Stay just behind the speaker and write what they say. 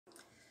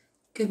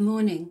Good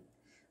morning.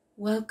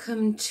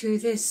 Welcome to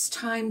this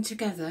time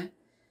together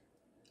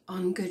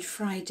on Good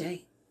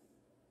Friday.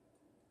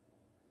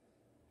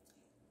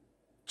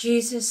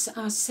 Jesus,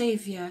 our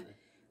Saviour,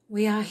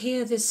 we are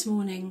here this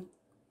morning,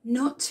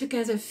 not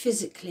together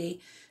physically,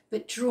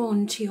 but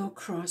drawn to your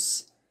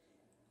cross.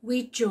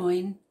 We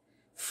join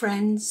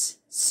friends,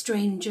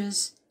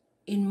 strangers,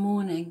 in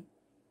mourning,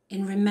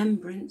 in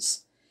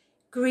remembrance,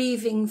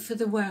 grieving for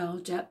the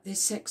world at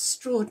this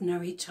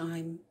extraordinary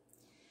time.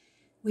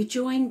 We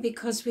join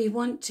because we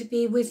want to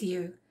be with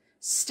you,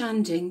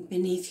 standing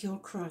beneath your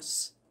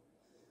cross.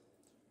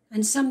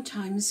 And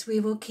sometimes we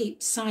will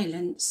keep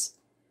silence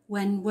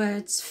when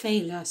words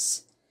fail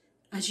us,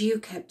 as you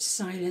kept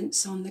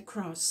silence on the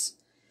cross.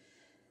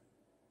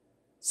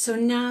 So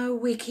now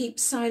we keep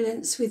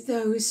silence with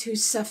those who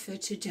suffer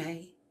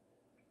today.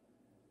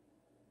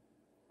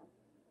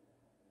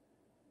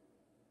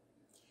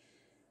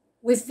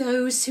 With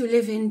those who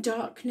live in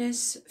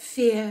darkness,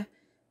 fear,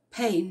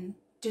 pain,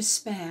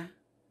 despair.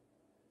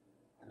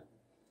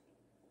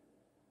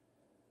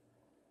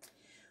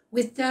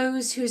 With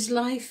those whose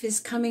life is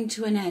coming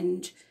to an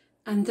end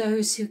and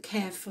those who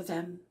care for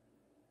them.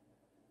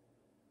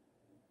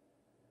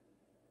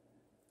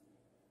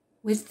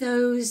 With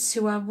those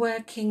who are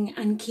working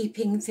and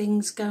keeping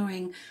things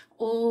going,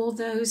 all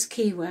those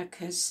key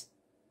workers.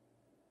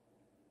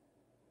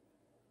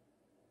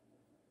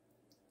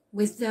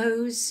 With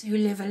those who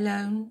live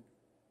alone.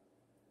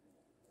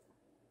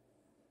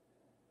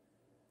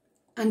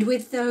 And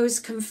with those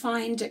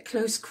confined at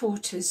close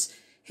quarters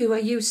who are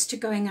used to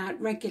going out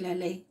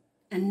regularly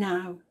and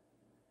now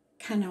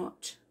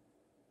cannot.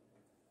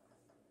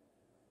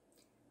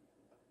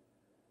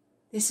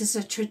 This is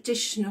a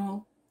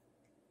traditional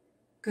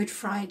Good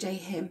Friday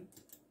hymn.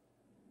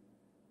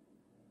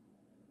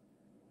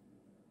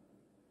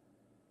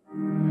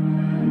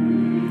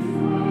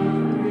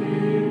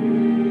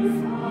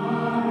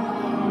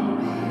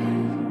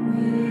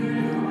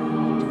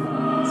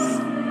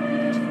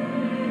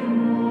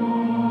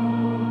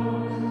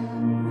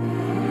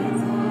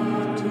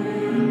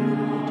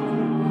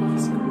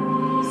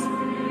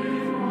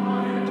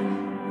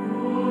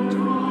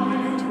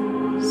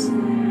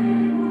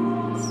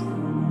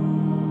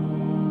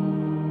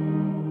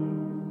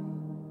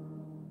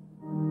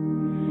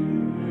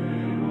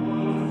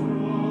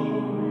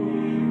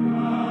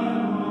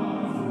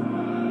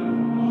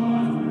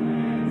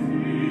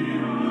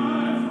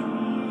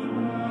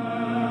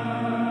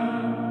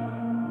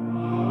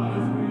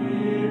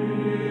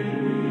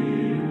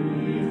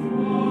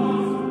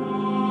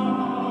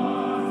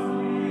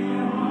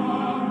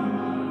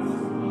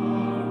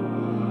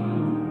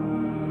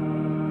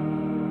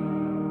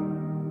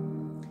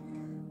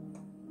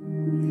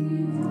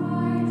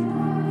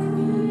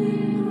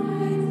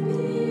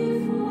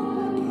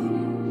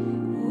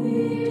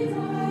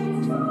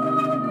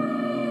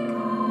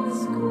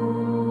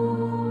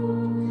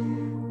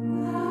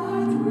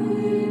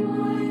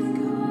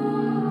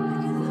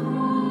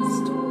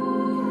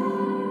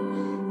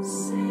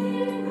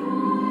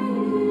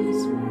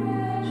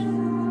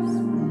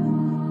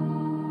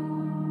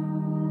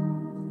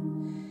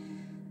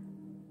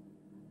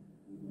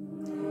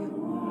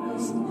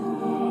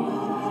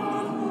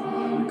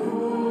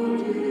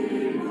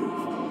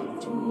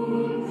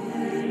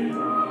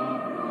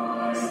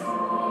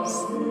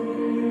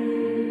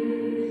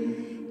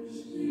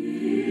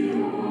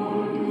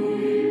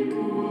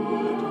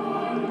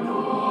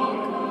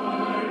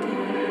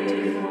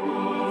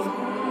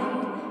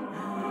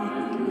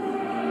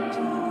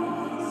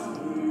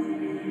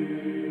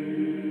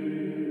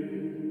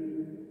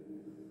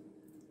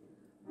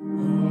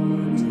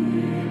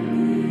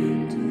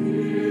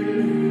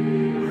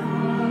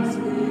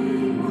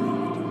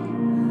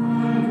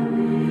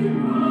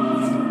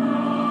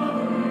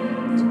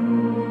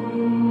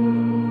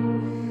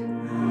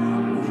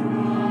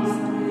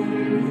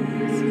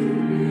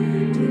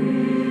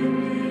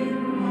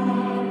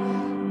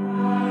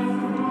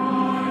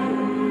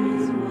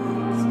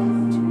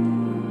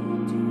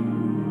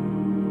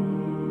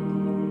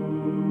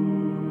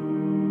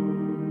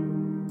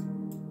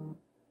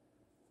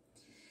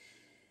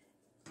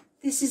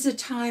 This is a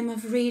time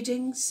of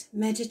readings,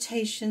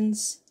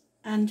 meditations,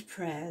 and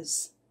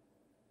prayers.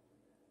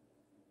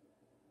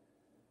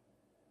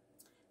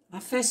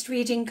 Our first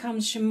reading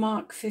comes from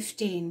Mark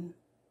 15.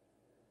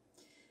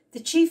 The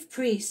chief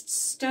priests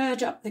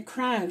stirred up the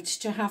crowd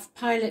to have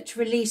Pilate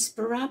release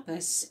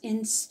Barabbas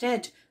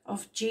instead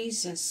of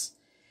Jesus.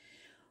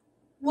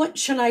 "What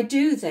shall I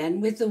do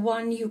then with the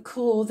one you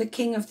call the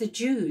King of the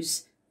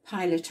Jews?"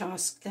 Pilate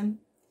asked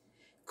them.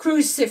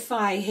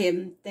 "Crucify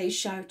him," they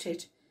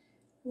shouted.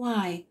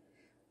 "Why,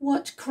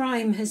 what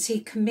crime has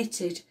he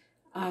committed?"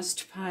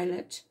 asked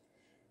Pilate.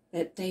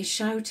 But they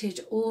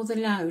shouted all the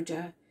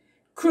louder,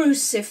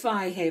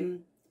 "Crucify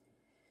him!"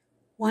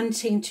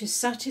 Wanting to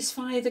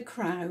satisfy the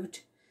crowd,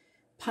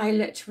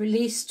 Pilate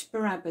released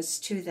Barabbas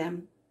to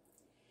them.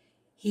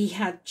 He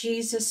had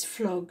Jesus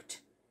flogged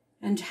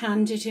and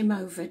handed him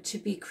over to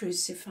be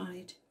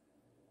crucified.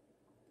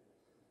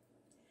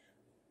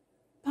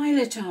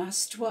 Pilate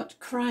asked what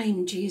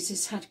crime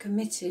Jesus had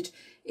committed.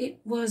 It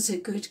was a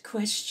good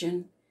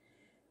question.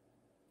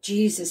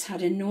 Jesus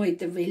had annoyed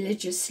the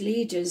religious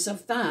leaders,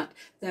 of that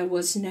there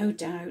was no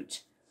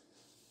doubt.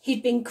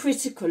 He'd been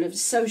critical of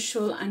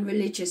social and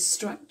religious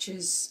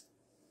structures.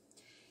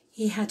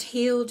 He had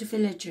healed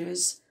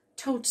villagers,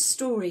 told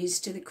stories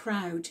to the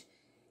crowd.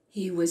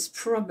 He was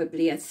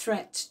probably a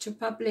threat to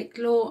public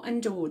law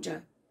and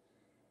order.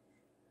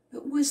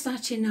 But was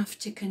that enough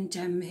to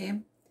condemn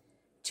him,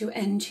 to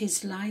end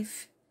his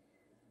life?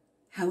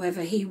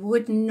 However, he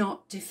would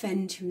not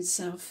defend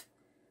himself.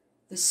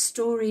 The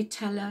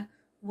storyteller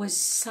was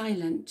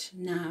silent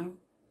now,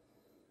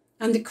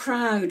 and the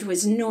crowd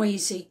was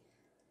noisy,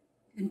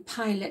 and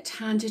Pilate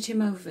handed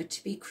him over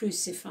to be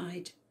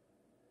crucified.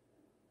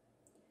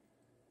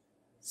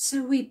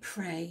 So we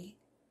pray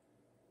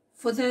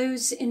for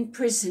those in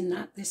prison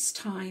at this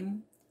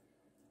time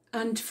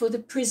and for the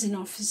prison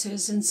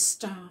officers and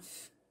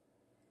staff.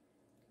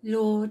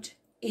 Lord,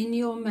 in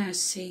your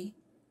mercy,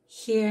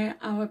 hear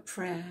our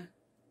prayer.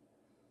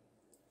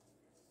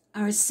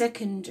 Our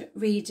second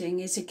reading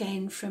is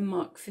again from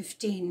Mark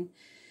 15.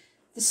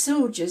 The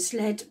soldiers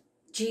led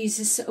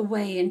Jesus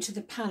away into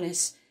the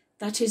palace,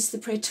 that is the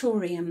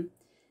praetorium,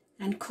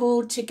 and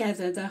called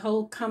together the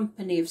whole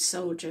company of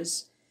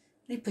soldiers.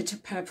 They put a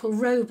purple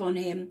robe on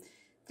him,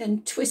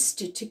 then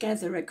twisted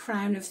together a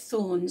crown of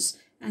thorns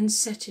and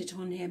set it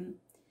on him.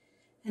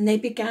 And they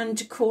began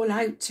to call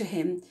out to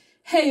him,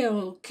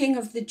 "Hail, King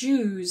of the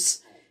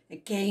Jews!"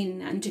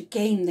 Again and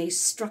again they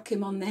struck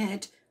him on the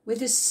head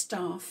with a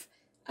staff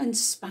and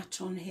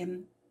spat on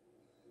him.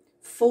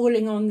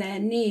 Falling on their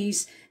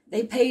knees,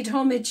 they paid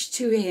homage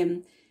to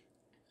him,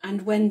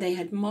 and when they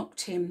had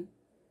mocked him,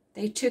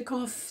 they took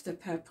off the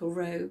purple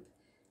robe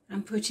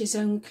and put his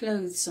own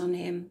clothes on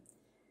him.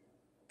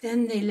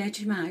 Then they led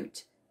him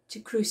out to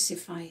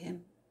crucify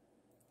him.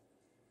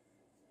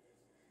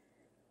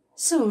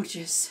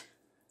 Soldiers,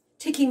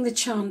 taking the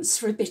chance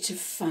for a bit of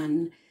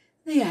fun,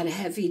 they had a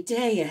heavy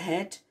day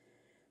ahead.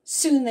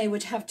 Soon they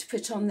would have to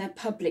put on their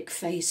public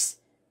face,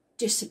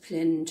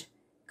 disciplined,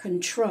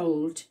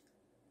 controlled,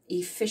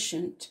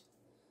 efficient.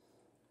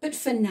 But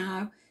for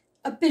now,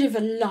 a bit of a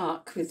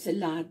lark with the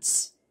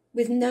lads,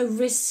 with no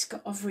risk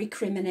of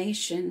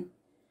recrimination.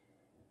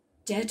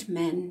 Dead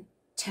men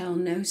tell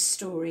no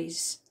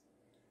stories,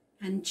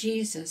 and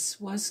Jesus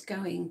was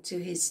going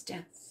to his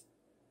death.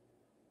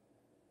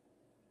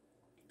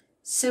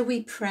 So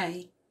we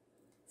pray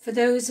for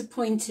those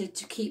appointed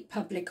to keep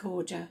public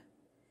order,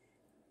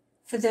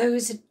 for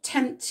those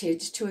tempted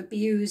to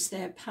abuse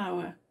their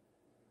power,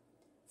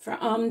 for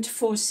armed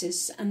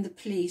forces and the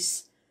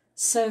police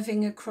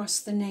serving across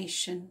the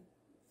nation.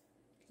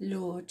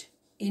 Lord,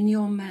 in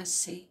your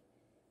mercy,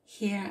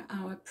 hear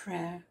our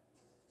prayer.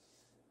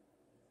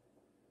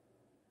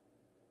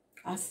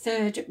 Our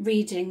third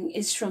reading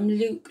is from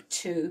Luke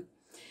 2,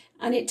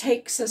 and it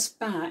takes us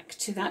back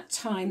to that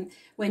time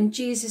when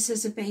Jesus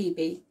as a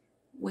baby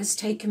was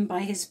taken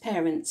by his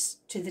parents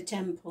to the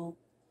temple.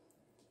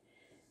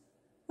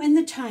 When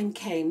the time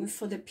came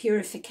for the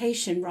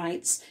purification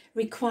rites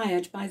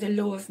required by the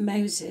law of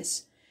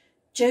Moses,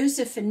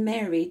 Joseph and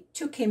Mary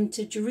took him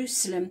to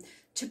Jerusalem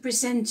to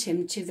present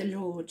him to the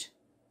Lord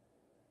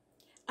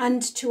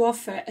and to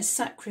offer a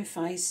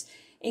sacrifice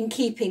in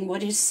keeping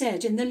what is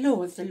said in the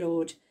law of the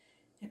Lord,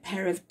 a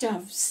pair of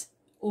doves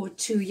or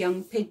 2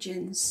 young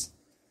pigeons.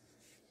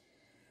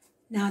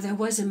 Now there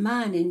was a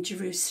man in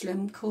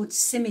Jerusalem called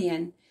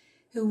Simeon,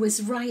 who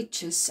was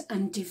righteous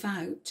and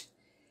devout.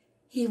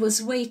 He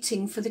was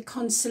waiting for the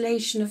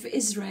consolation of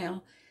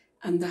Israel,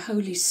 and the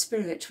Holy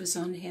Spirit was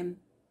on him.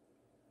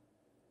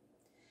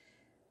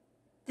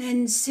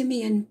 Then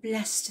Simeon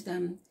blessed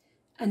them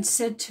and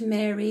said to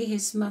Mary,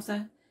 his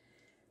mother,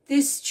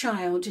 "This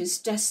child is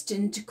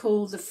destined to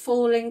cause the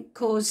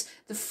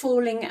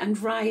falling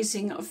and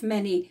rising of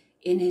many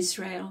in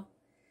Israel,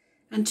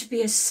 and to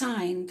be a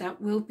sign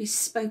that will be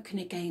spoken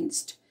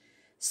against,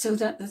 so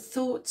that the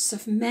thoughts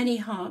of many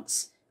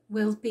hearts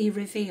will be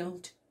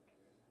revealed,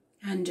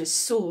 and a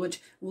sword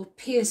will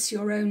pierce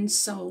your own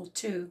soul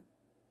too."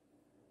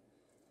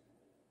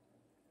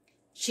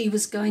 She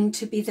was going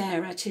to be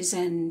there at his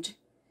end.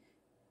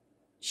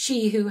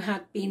 She who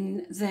had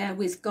been there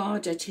with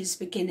God at his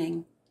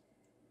beginning.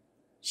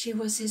 She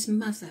was his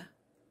mother.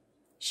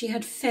 She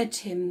had fed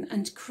him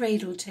and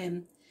cradled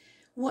him,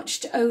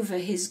 watched over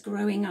his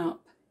growing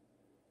up.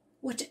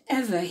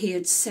 Whatever he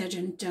had said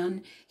and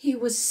done, he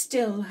was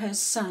still her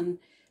son,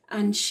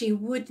 and she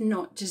would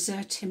not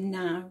desert him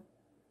now.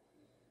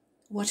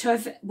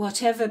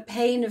 Whatever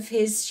pain of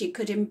his she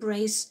could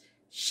embrace,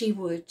 she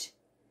would.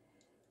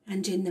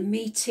 And in the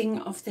meeting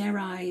of their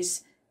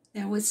eyes,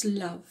 there was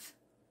love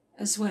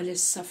as well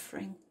as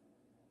suffering.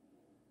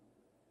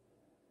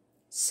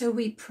 So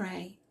we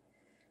pray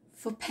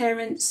for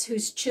parents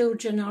whose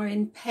children are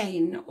in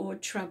pain or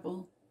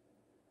trouble,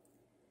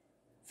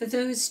 for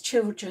those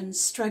children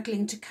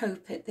struggling to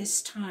cope at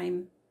this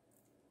time,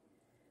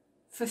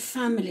 for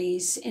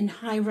families in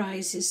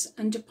high-rises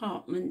and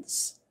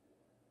apartments.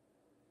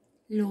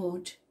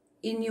 Lord,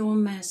 in your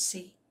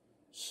mercy,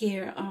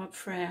 hear our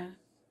prayer.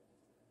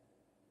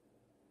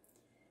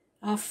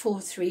 Our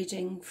fourth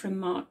reading from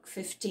Mark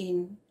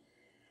 15.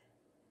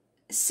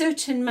 A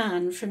certain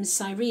man from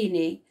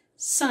Cyrene,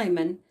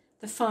 Simon,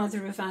 the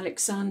father of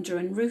Alexander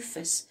and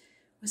Rufus,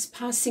 was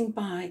passing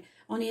by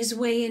on his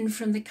way in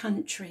from the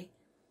country,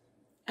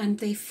 and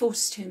they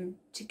forced him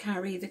to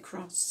carry the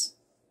cross.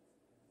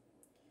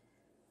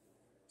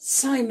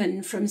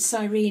 Simon from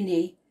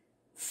Cyrene,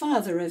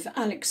 father of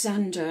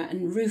Alexander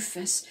and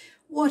Rufus,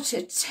 what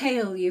a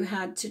tale you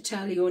had to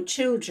tell your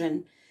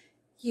children.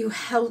 You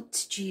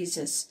helped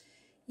Jesus.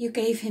 You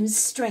gave him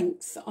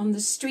strength on the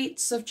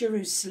streets of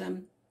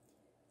Jerusalem.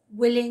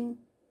 Willing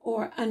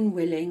or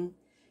unwilling,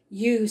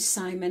 you,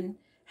 Simon,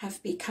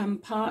 have become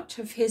part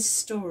of his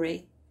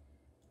story,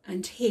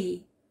 and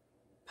he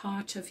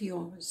part of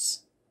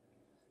yours.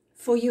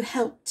 For you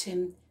helped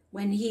him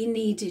when he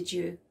needed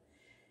you.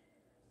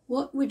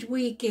 What would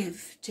we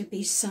give to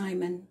be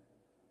Simon?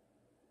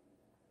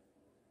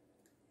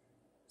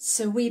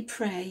 So we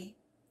pray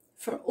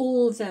for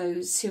all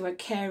those who are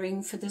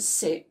caring for the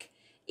sick,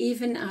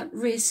 even at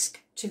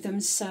risk to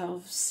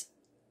themselves,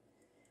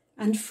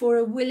 and for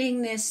a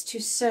willingness to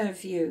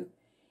serve you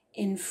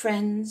in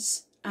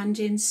friends and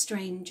in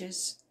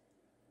strangers.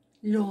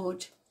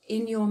 Lord,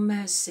 in your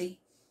mercy,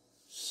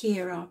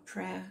 hear our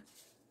prayer.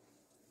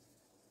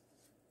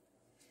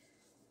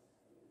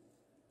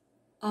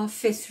 Our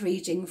fifth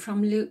reading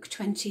from Luke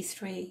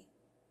 23.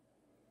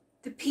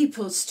 The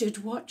people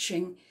stood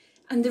watching,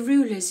 and the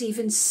rulers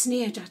even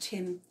sneered at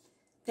him.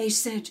 They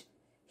said,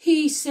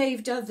 "He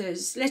saved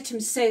others. Let him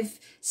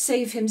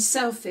save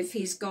himself if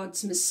he's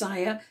God's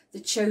Messiah, the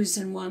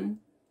chosen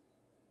one."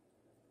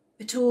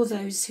 But all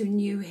those who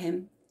knew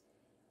him,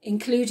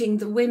 including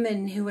the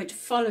women who had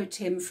followed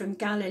him from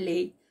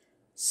Galilee,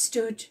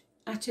 stood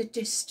at a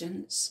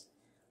distance,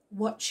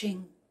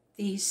 watching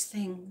these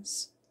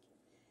things.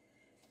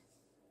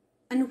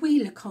 And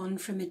we look on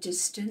from a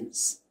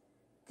distance,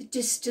 the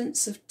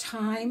distance of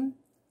time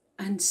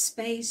and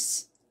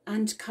space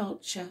and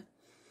culture,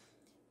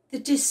 the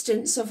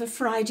distance of a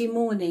Friday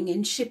morning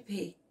in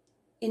Shippey,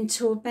 in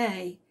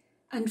Torbay,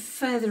 and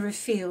further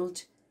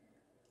afield.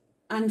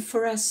 And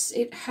for us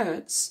it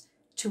hurts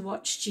to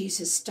watch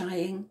Jesus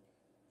dying,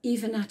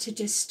 even at a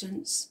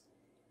distance.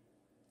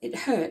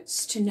 It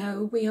hurts to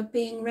know we are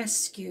being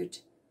rescued.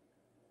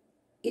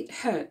 It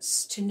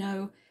hurts to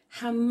know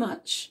how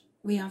much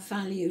we are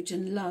valued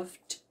and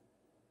loved.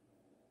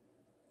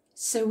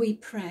 So we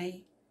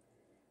pray,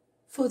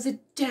 for the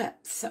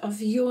depth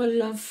of your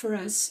love for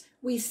us,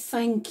 we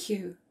thank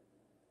you.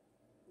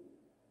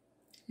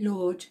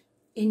 Lord,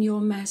 in your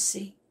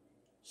mercy,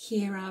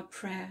 hear our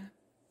prayer.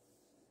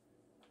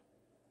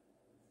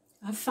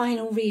 Our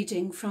final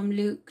reading from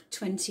Luke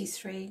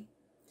 23.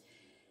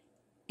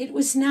 It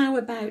was now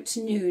about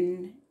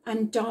noon,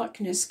 and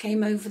darkness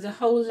came over the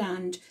whole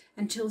land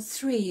until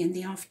 3 in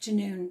the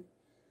afternoon.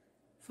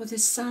 For the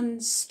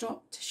sun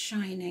stopped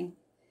shining,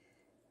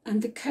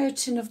 and the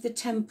curtain of the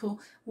temple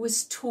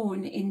was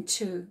torn in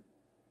two.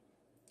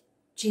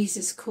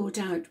 Jesus called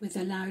out with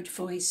a loud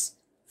voice,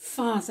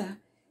 "Father,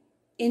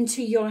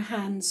 into your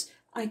hands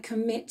I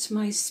commit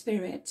my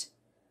spirit."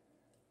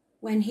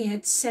 When he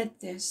had said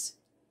this,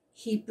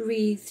 he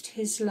breathed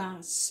his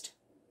last.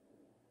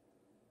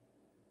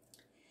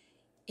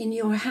 In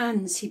your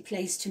hands he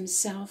placed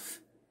himself,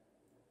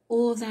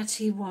 all that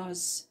he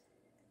was,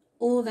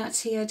 all that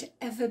he had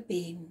ever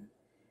been,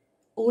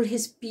 all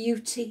his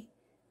beauty,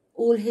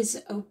 all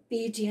his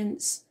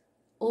obedience,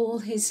 all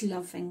his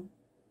loving.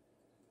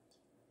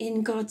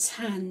 In God's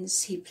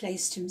hands he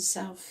placed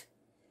himself.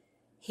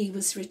 He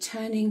was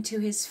returning to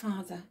his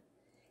Father.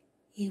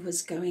 He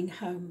was going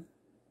home.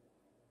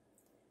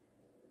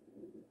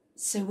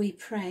 So we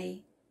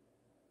pray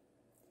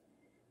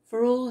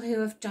for all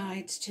who have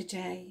died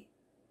today,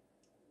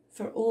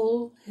 for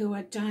all who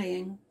are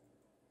dying,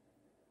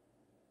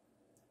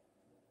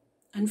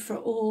 and for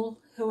all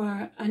who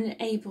are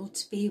unable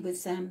to be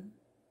with them,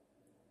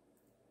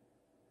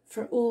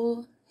 for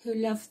all who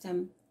love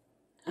them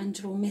and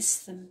will miss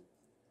them.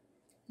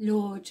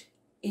 Lord,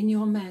 in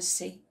your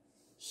mercy,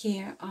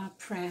 hear our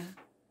prayer.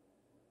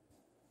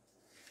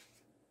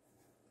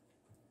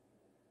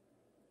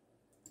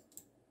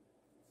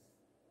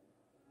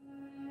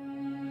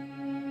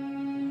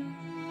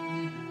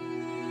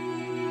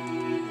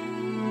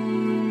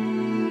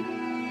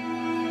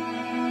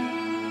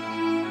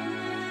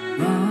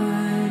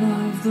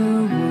 The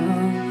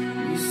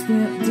world, you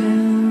step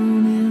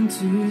down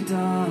into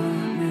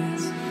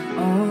darkness.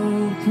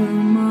 Open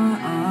my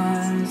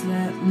eyes,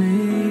 let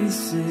me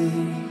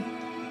see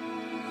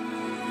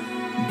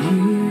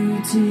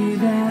beauty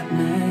that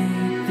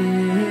made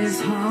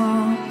this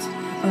heart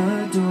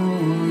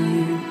adore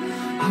you.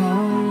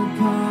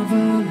 Hope of a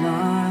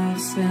life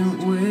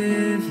spent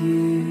with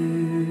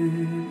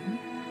you.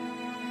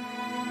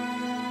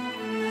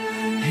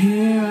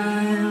 Here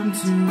I am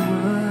to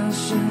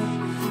worship.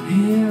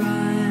 Here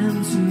I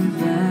am to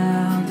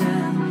bow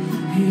down.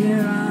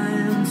 Here I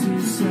am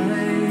to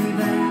say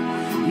that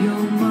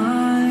you're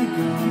my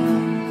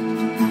God.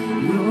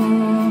 You're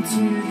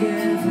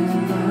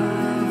altogether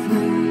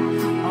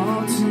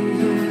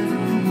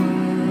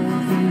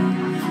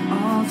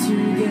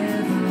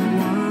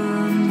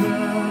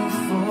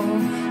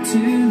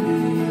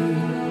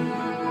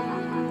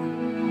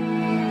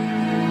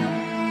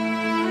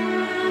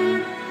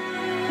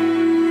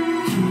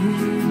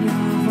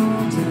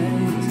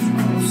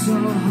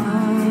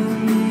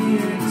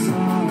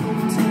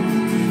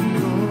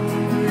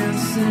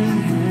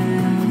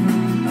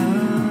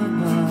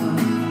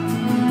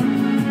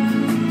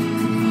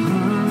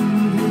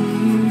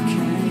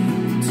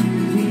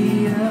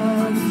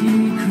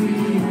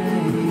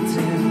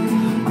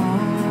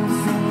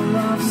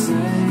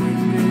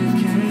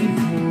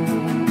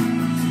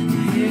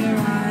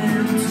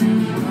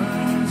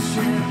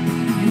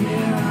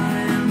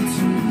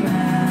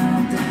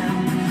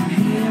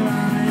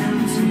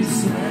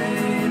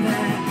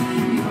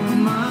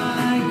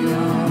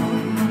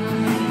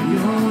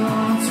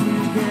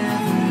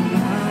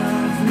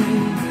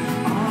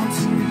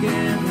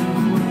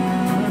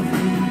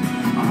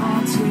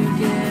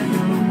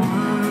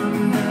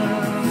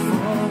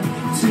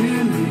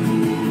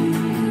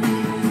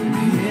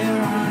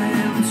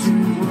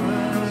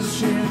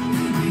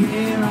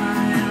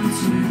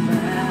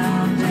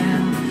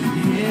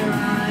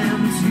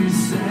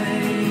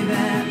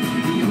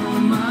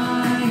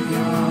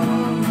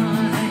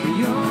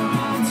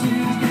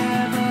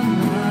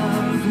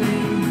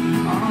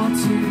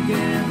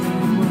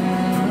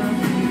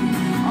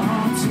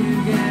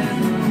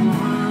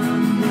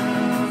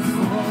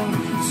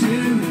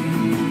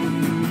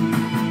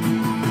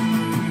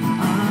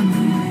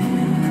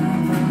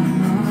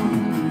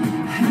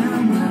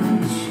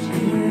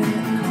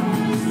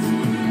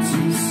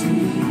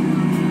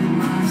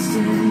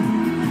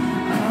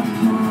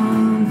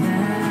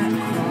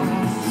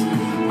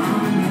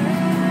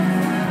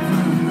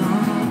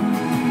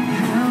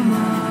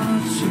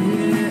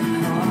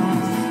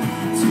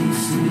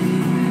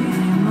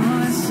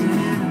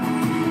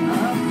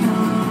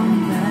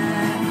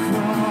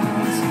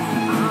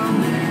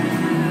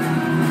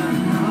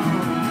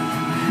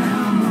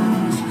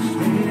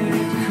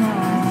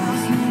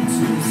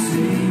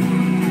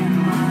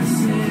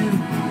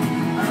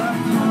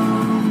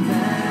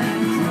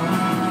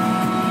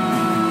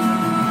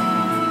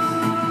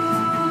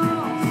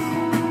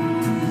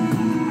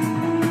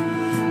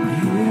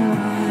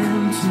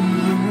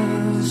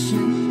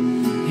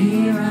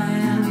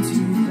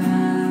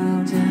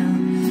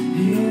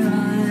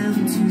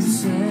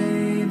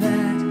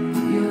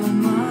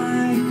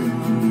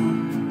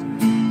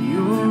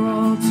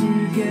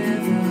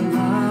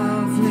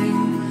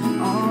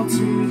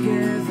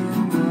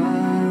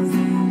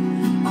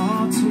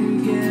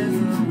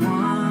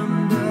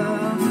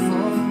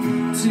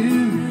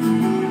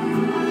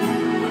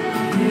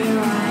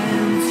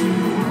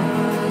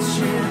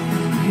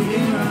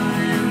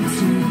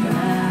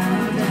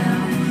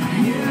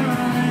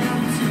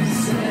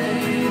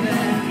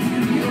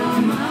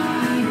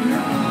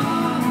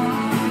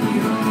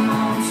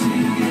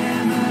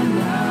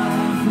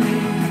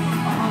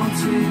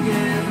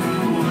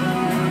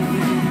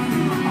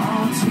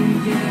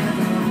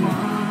ever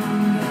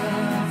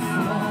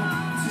wonderful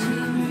to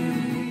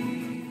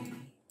me.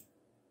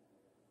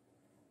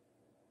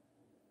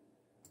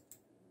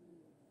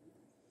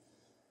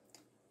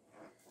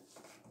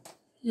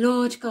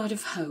 Lord God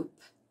of hope,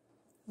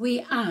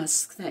 we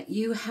ask that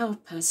you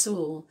help us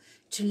all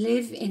to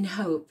live in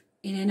hope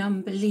in an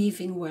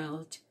unbelieving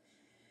world,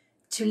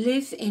 to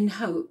live in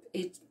hope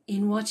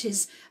in what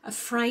is a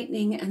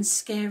frightening and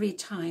scary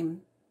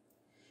time.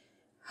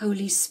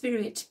 Holy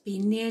Spirit, be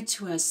near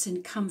to us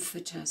and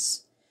comfort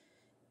us.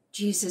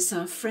 Jesus,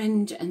 our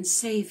friend and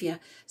Saviour,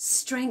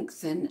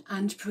 strengthen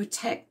and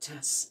protect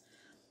us.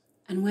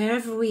 And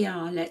wherever we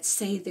are, let's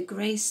say the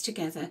grace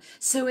together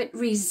so it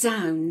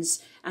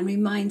resounds and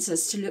reminds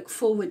us to look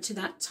forward to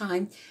that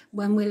time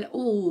when we'll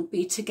all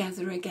be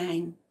together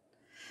again.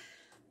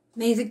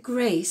 May the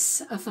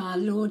grace of our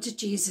Lord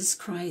Jesus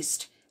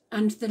Christ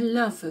and the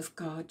love of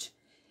God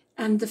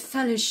and the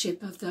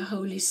fellowship of the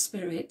Holy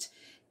Spirit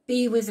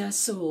be with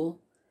us all,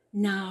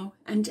 now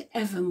and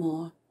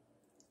evermore.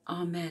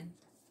 Amen.